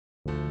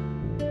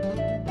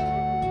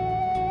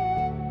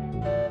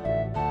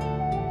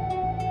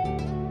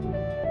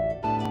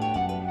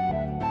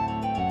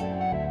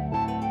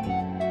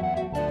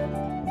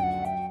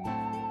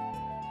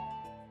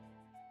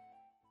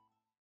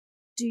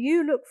Do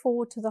you look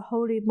forward to the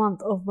holy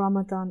month of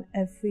Ramadan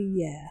every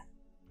year?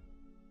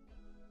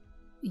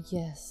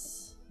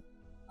 Yes.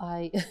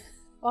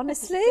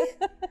 Honestly?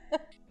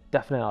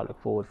 Definitely I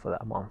look forward for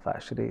that month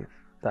actually.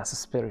 That's a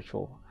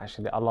spiritual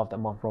actually. I love that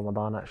month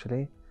Ramadan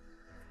actually.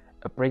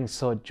 It brings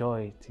so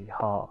joy to your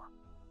heart.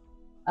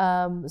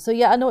 So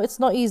yeah, I know it's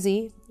not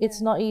easy.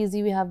 It's not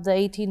easy. We have the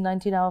 18,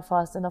 19-hour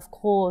fast, and of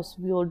course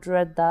we all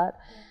dread that.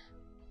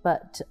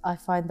 But I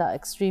find that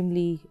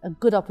extremely a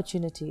good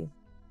opportunity.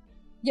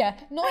 Yeah,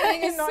 not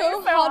eating is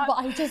so hard, but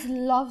I just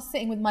love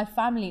sitting with my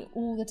family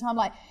all the time.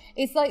 Like,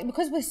 it's like,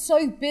 because we're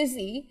so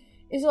busy,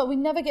 it's like we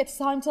never get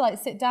time to like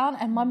sit down,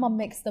 and my mum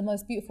makes the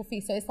most beautiful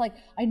feast. So it's like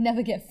I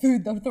never get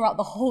food throughout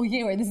the whole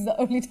year, and this is the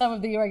only time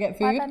of the year I get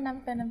food. I've never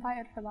been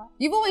invited for that.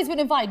 You've always been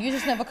invited, you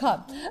just never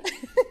come.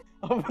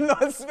 I'm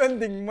not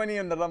spending money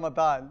on the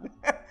Ramadan.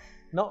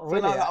 Not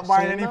really. So not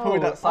buying any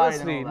food outside.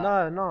 Honestly,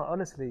 no,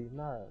 honestly,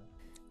 no.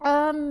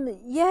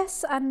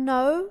 Yes and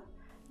no.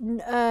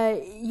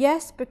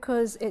 Yes,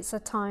 because it's a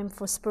time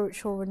for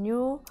spiritual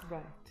renewal,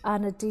 Right.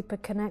 and a deeper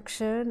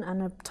connection,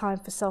 and a time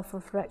for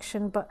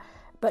self-reflection.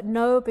 But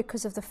no,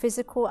 because of the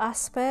physical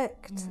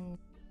aspect.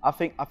 I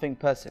think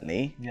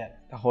personally, Yeah.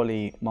 the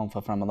holy month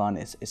of Ramadan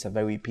is a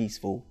very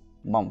peaceful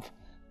month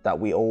that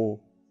we all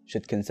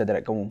should consider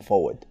it going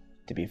forward,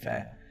 to be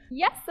fair.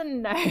 Yes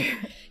and no.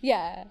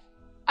 Yeah.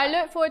 I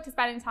look forward to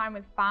spending time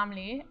with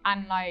family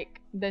and like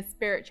the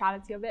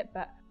spirituality of it,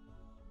 but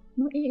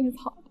not eating is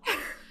hard.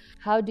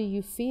 How do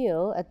you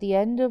feel at the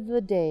end of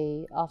the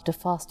day after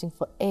fasting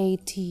for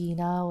 18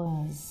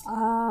 hours?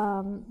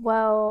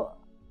 Well,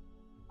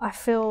 I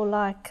feel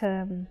like,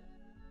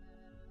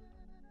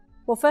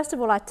 well, first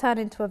of all, I turn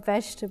into a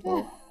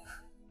vegetable.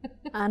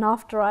 And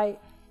after I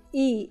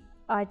eat,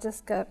 I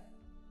just go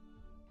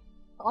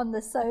on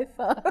the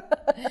sofa.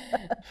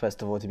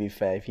 First of all, to be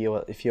fair, if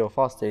you're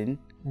fasting,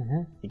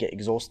 you get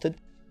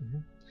exhausted,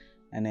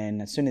 and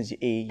then as soon as you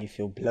eat, you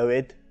feel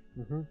bloated.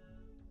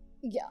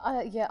 Yeah,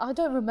 I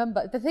don't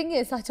remember. The thing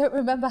is, I don't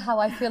remember how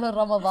I feel in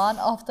Ramadan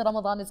after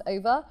Ramadan is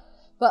over.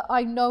 But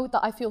I know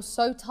that I feel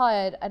so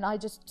tired and I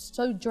just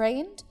so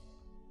drained.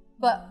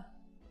 But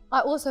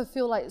I also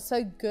feel like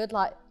so good,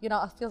 like, you know,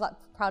 I feel like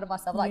proud of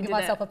myself, like give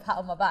myself a pat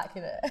on my back,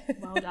 you know.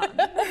 Well done.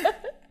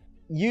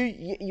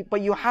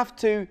 But you have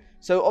to.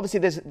 So obviously,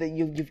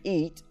 you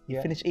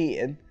Yeah. finish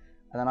eating,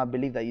 and then I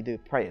believe that you do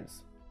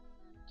prayers,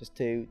 just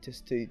to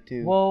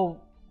Well,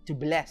 to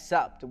bless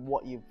up to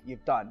what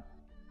you've done,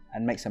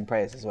 and make some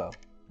prayers as well,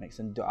 make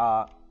some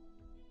du'a.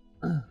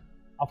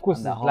 of course,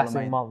 And it's that a whole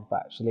blessing amount. month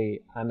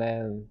actually, and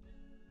then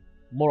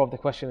more of the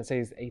question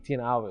says 18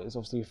 hours.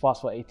 Obviously, we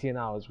fast for 18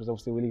 hours because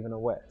obviously we live in the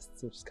West,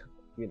 so it's kind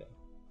of, you know,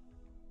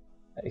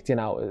 18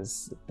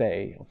 hours a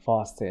day of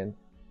fasting.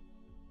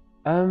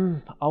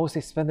 I would say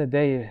spend the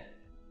day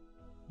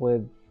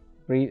with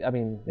read. I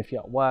mean, if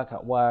you're at work.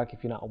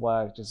 If you're not at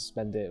work, just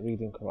spend it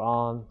reading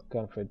Quran,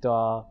 going for a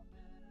dua.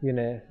 You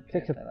know,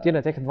 take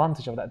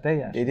advantage of that day.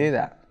 Do Actually. you do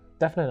that?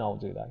 Definitely, I'll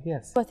do that.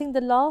 Yes. I think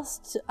the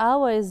last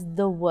hour is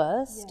the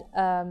worst,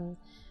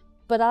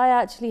 but I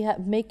actually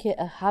make it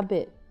a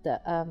habit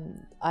that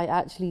I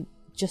actually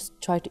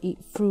just try to eat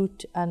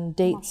fruit and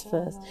dates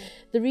first.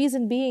 The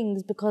reason being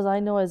is because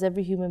I know, as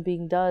every human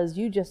being does,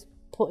 you just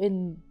put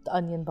in the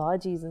onion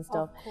bhajis and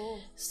stuff.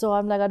 So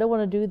I'm like, I don't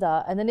want to do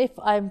that. And then if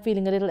I'm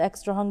feeling a little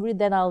extra hungry,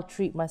 then I'll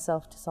treat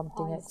myself to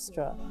something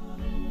extra.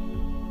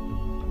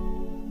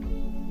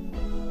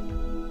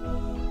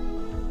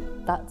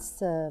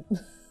 That's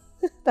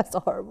that's a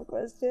horrible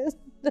question.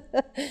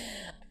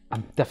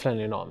 I'm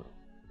definitely not.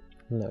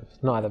 No,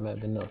 not at the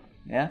moment. No.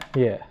 Yeah.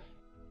 Yeah.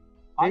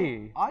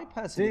 I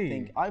personally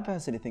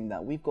think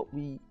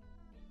that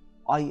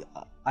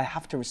I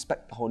have to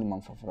respect the holy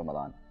month of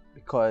Ramadan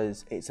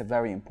because it's a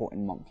very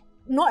important month.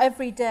 Not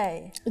every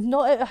day.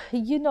 No,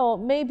 you know,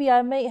 maybe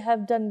I may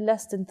have done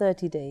less than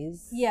 30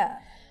 days. Yeah.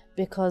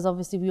 Because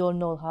obviously we all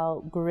know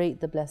how great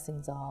the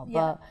blessings are. Yeah.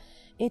 But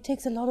it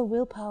takes a lot of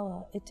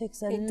willpower. It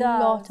takes a It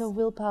lot does. of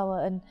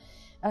willpower. And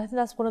I think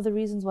that's one of the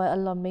reasons why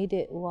Allah made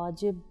it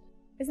wajib.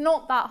 It's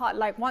not that hard.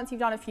 Like once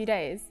you've done a few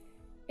days,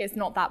 it's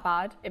not that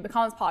bad. It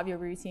becomes part of your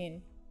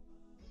routine.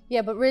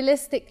 Yeah, but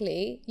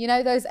realistically, you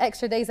know those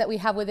extra days that we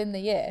have within the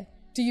year,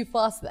 do you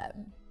fast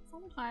them?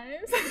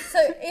 Sometimes. So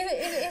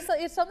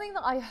it's something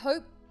that I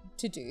hope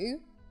to do,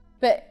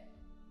 but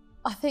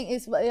I think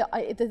it's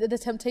the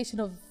temptation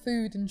of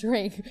food and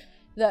drink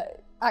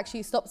that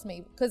actually stops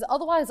me, because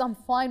otherwise I'm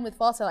fine with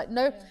fasting. Like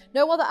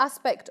no other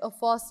aspect of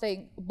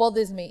fasting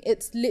bothers me.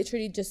 It's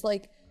literally just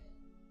like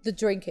the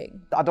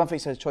drinking. I don't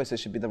think choices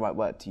should be the right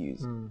word to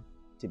use,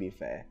 to be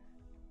fair.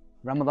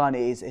 Ramadan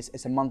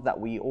is a month that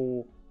we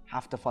all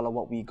have to follow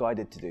what we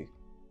guided to do.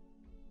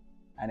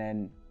 And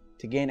then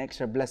to gain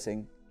extra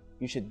blessing,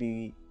 you should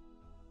be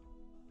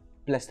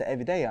blessed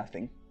every day, I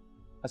think.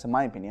 That's in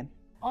my opinion.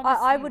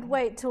 I would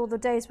wait till the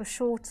days were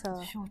shorter.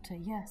 Shorter,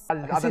 yes. I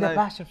can see the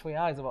passion for your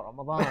eyes about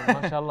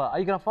Ramadan, mashallah. Are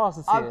you going to fast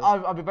this year?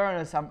 I'll be very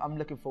honest, I'm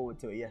looking forward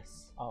to it,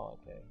 yes. Oh,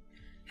 okay.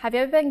 Have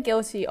you ever been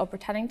guilty of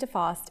pretending to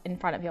fast in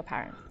front of your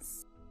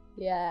parents?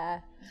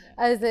 Yeah.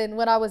 As in,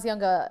 when I was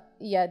younger,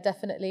 yeah,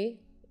 definitely.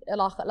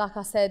 Like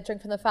I said,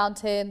 drink from the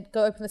fountain,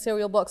 go open the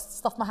cereal box,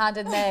 stuff my hand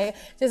in there,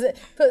 just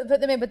put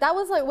them in. But that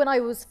was like when I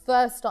was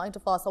first starting to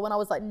fast, or when I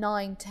was like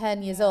 9,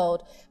 10 years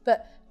old.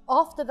 But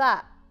after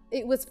that,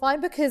 it was fine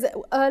because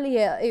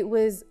earlier it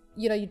was,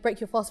 you know, you'd break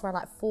your fast around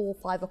like 4,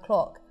 5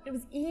 o'clock. It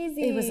was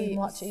easy. It was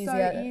much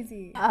easier. So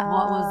easy.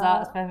 What was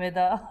that,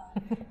 Fahmida?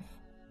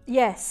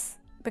 Yes,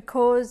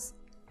 because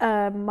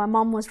my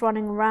mum was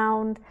running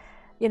around,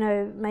 you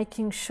know,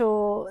 making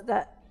sure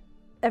that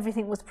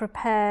everything was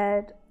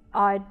prepared.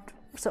 I'd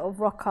sort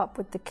of rock up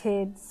with the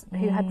kids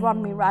who had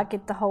run me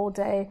ragged the whole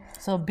day.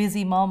 So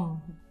busy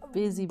mum.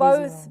 Busy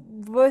Both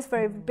mum.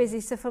 very busy.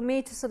 So for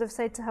me to sort of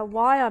say to her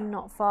why I'm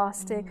not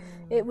fasting,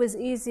 it was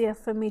easier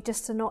for me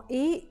just to not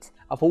eat.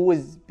 I've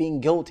always been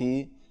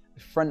guilty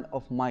in front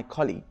of my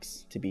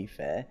colleagues, to be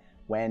fair,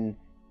 when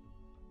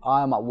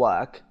I'm at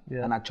work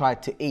and I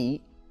tried to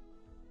eat,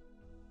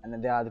 and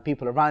then there are the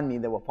people around me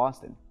that were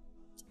fasting.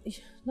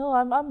 No,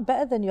 I'm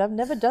better than you. I've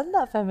never done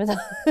that, Fahmida.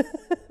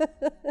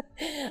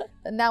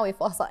 And now we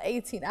fast like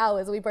 18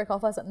 hours. We break our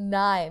fast at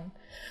 9.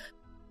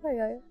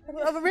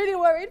 I'm really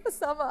worried for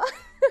summer.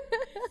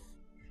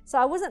 So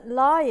I wasn't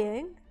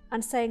lying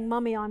and saying,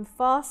 Mummy, I'm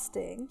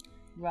fasting.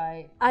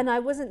 Right. And I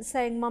wasn't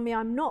saying, Mummy,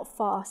 I'm not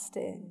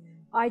fasting.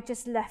 I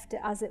just left it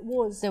as it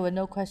was. There were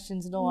no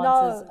questions, no No.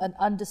 answers, and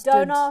understood.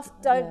 Don't ask,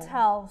 don't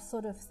tell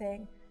sort of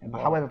thing.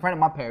 However, in front of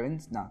my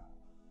parents, no.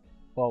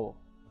 Well,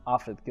 I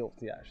felt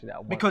guilty actually.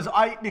 Because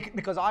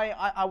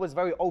I was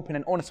very open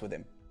and honest with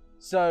him.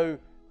 So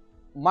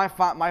my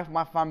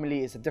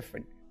family is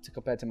different to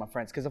compare to my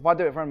friends. Because if I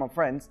do it in front of my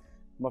friends,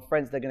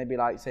 they're going to be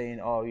like saying,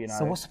 oh, you know.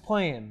 So what's the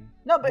point?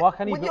 No, but why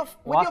can't with you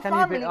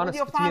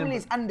your family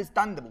is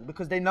understandable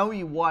because they know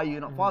you why you're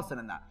not fasting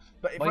and that.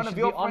 But in But front you of should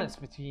your be friends,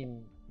 honest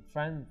between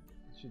friends.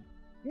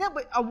 yeah,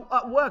 but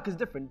at work is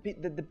different.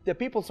 The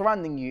people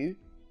surrounding you,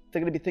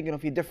 they're going to be thinking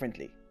of you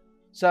differently.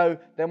 So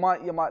they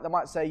might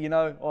say, you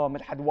know, oh,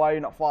 Madhad, why are you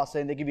not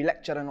fasting? They give you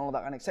lecture and all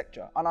that and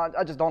etc. And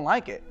I just don't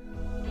like it.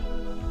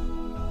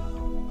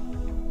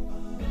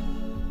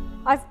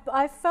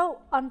 I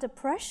felt under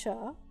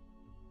pressure.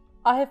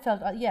 I have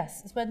felt,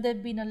 yes, it's when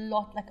there'd been a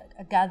lot, like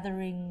a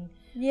gathering.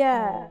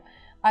 Yeah.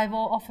 I've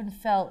often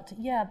felt,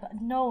 yeah, but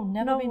no,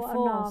 never been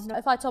forced. No.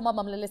 If I told my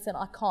mum, listen,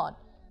 I can't,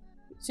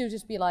 she would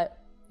just be like,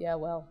 yeah,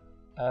 well.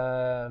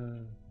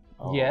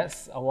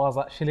 Yes, I was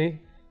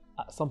actually.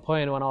 At some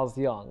point when I was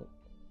young,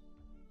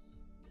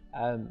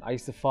 I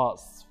used to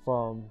fast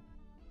from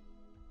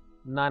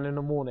 9 in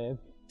the morning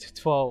to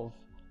 12.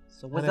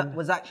 So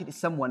was actually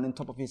someone on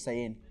top of you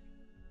saying,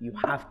 you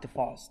have to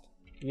fast?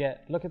 Yeah,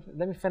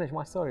 let me finish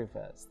my story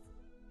first.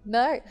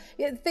 No,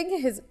 yeah, the thing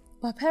is,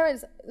 my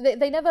parents,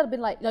 they never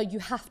been like, no, you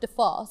have to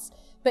fast.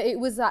 But it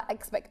was that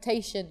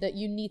expectation that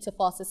you need to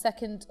fast. The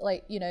second,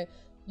 like, you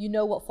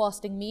know what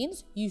fasting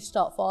means, you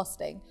start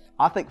fasting.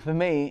 I think for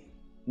me,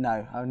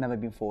 no, I've never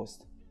been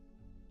forced.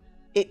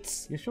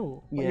 You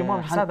sure? Yeah, Your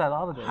mum said that the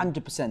other day.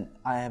 100%.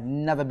 I have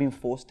never been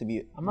forced to be.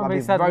 I remember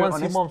you said once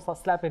your mum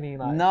starts slapping you,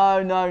 like.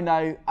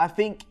 No. I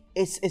think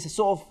it's a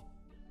sort of,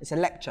 it's a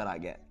lecture I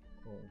get.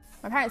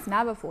 My parents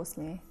never forced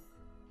me.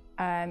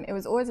 It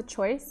was always a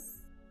choice.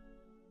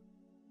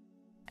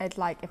 It's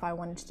like if I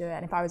wanted to do it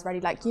and if I was ready.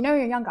 Like, you know,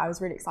 when you're younger, I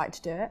was really excited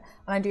to do it.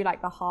 And I do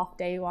like the half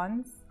day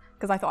ones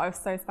because I thought I was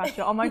so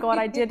special. Oh my God,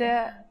 I did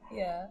it.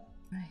 Yeah.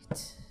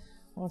 Right.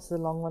 What's the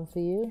long one for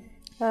you?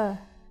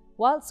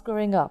 Whilst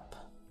growing up,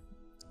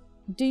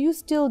 do you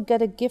still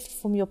get a gift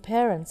from your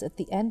parents at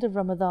the end of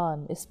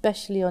Ramadan,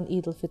 especially on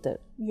Eid al-Fitr?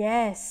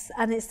 Yes,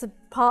 and it's the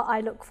part I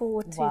look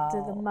forward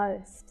to the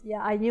most.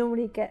 Yeah, I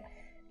normally get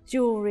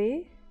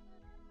jewelry,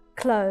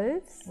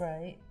 clothes,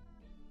 Right.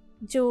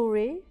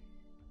 jewelry.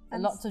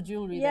 And lots of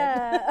jewelry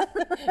Yeah.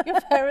 then.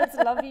 Your parents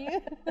love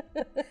you.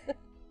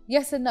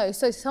 Yes and no.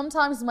 So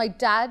sometimes my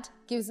dad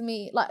gives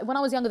me, like when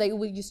I was younger, they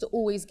used to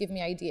always give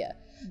me idea.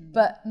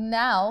 But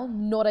now,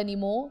 not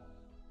anymore.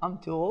 I'm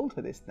too old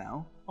for this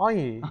now. Are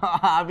you?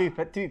 To be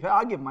fair,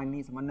 I give my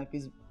niece and my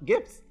nephews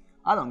gifts.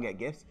 I don't get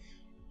gifts.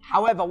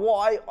 However,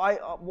 what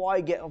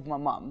I get of my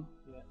mum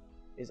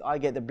is I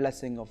get the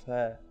blessing of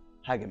her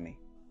hugging me.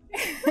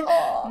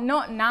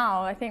 Not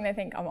now. I think they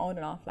think I'm old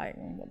enough. Like,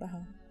 what the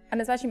hell?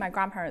 And especially my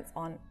grandparents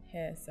aren't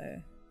here,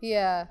 so.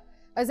 Yeah.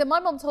 As in, my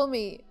mom told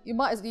me, you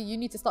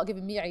need to start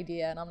giving me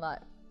idea. And I'm like,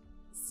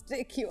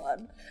 sticky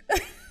one.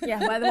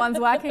 Yeah, we're the ones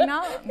working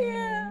now.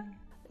 Yeah.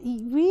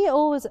 We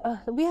always,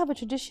 we have a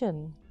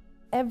tradition.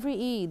 Every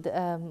Eid,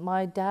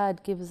 my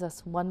dad gives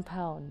us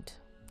 £1.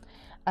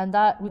 And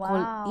that we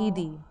call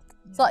Eidi.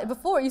 So like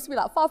before it used to be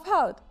like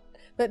 £5.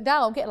 But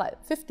now I'm getting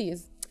like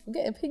 50s. I'm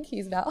getting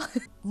pinkies now.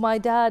 My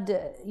dad,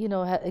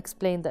 had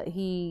explained that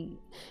Eidi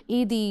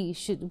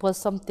was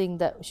something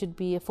that should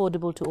be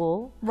affordable to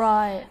all.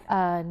 Right.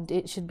 And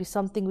it should be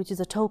something which is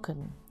a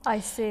token. I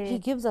see. He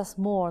gives us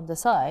more on the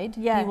side.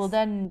 Yes. He will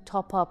then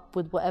top up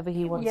with whatever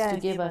he wants to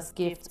give us,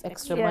 gifts,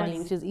 extra money,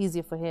 which is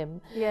easier for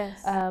him.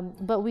 Yes.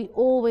 But we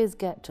always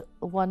get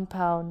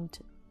 £1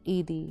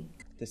 Eidi.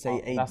 To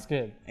say Eid. That's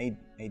good. Eid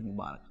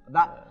Mubarak.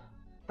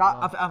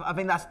 I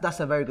think that's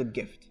a very good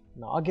gift.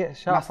 No, I get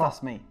shouted from.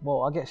 That's me.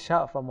 Well, I get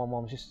shouted from my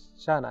mom. She's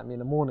shouting at me in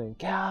the morning.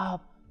 Get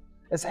up!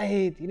 It's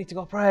Eid. You need to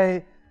go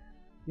pray.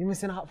 You're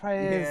missing out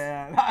prayers.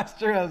 Yeah, that's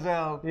true as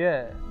well.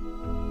 Yeah.